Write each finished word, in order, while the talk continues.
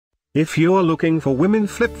If you're looking for women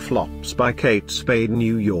flip-flops by Kate Spade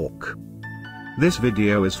New York, this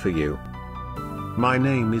video is for you. My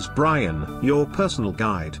name is Brian, your personal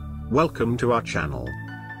guide. Welcome to our channel.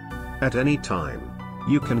 At any time,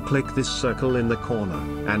 you can click this circle in the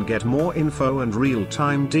corner and get more info and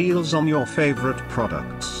real-time deals on your favorite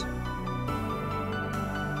products.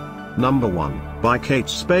 Number 1, by Kate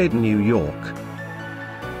Spade New York.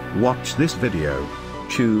 Watch this video.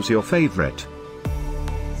 Choose your favorite.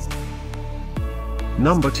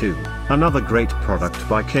 Number 2, another great product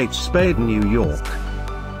by Kate Spade New York.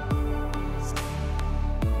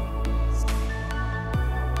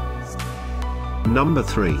 Number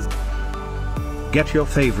 3. Get your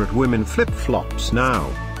favorite women flip-flops now.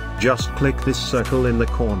 Just click this circle in the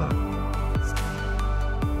corner.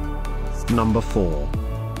 Number 4.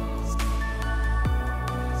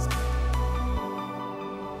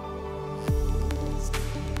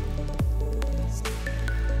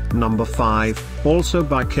 Number 5, also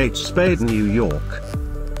by Kate Spade New York.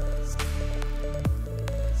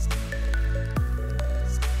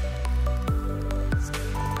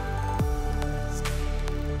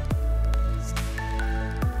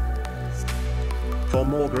 For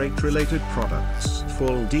more great related products,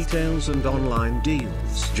 full details and online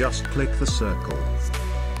deals, just click the circle.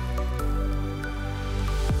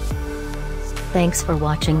 Thanks for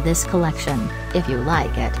watching this collection. If you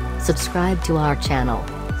like it, subscribe to our channel.